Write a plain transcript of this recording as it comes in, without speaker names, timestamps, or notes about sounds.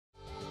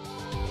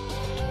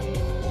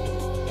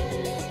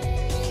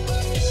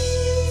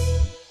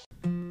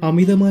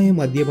അമിതമായ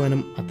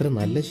മദ്യപാനം അത്ര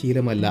നല്ല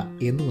ശീലമല്ല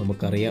എന്ന്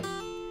നമുക്കറിയാം.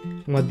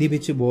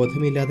 മദ്യപിച്ച്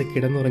ബോധമില്ലാതെ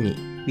കിടന്നുറങ്ങി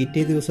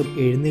പിറ്റേ ദിവസം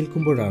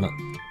എഴുന്നേൽക്കുമ്പോഴാണ്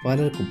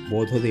പലർക്കും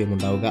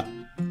ബോധോദയമുണ്ടാവുക.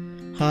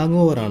 ഹാങ്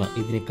ഓവറാണ്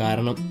ഇതിന്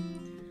കാരണം.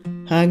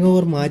 ഹാങ്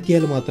ഓവർ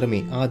മാറ്റിയാൽ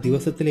മാത്രമേ ആ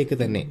ദിവസത്തിലേക്ക്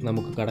തന്നെ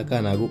നമുക്ക്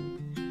കടക്കാനാകൂ.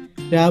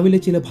 രാവിലെ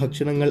ചില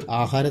ഭക്ഷണങ്ങൾ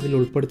ആഹാരത്തിൽ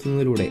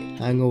ഉൾപ്പെടുത്തുന്നതിലൂടെ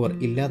ഹാങ് ഓവർ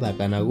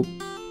ഇല്ലാതാക്കാനാകും.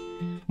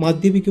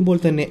 മദ്യപിക്കുമ്പോൾ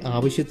തന്നെ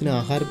ആവശ്യത്തിന്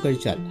ആഹാരം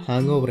കഴിച്ചാൽ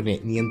ഹാങ് ഓവറിനെ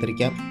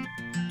നിയന്ത്രിക്കാം.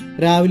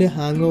 രാവിലെ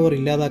ഹാങ് ഓവർ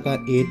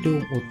ഇല്ലാതാക്കാൻ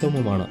ഏറ്റവും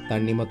ഉത്തമമാണ്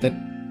തണ്ണിമത്തൻ.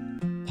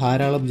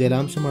 ധാരാളം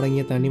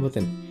ജലാംശമടങ്ങിയ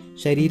തണ്ണിമത്തൻ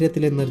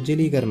ശരീരത്തിലെ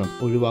നിർജ്ജലീകരണം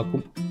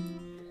ഒഴിവാക്കും.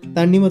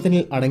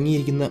 തണ്ണിമത്തനിൽ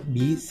അടങ്ങിയിരിക്കുന്ന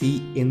ബി, സി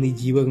എന്നീ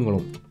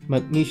ജീവകങ്ങളും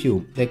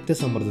മഗ്നീഷ്യവും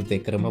രക്തസമ്മർദ്ദത്തെ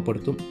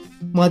ക്രമപ്പെടുത്തും.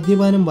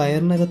 മദ്യപാനം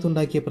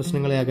വയറിനകത്തുണ്ടാക്കിയ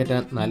പ്രശ്നങ്ങളെ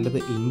അകറ്റാൻ നല്ലത്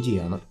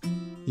ഇഞ്ചിയാണ്.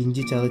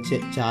 ഇഞ്ചി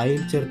ചതച്ച്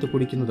ചായയിൽ ചേർത്ത്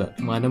കുടിക്കുന്നത്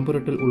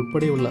മനംപുരട്ടൽ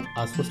ഉൾപ്പെടെയുള്ള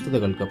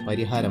അസ്വസ്ഥതകൾക്ക്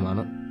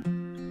പരിഹാരമാണ്.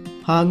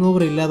 ഹാങ്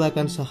ഓവർ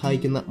ഇല്ലാതാക്കാൻ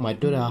സഹായിക്കുന്ന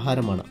മറ്റൊരു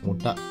ആഹാരമാണ്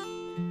മുട്ട.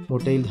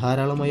 മുട്ടയിൽ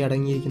ധാരാളമായി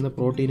അടങ്ങിയിരിക്കുന്ന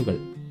പ്രോട്ടീനുകൾ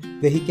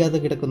ദഹിക്കാതെ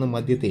കിടക്കുന്ന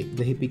മദ്യത്തെ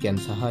ദഹിപ്പിക്കാൻ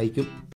സഹായിക്കും.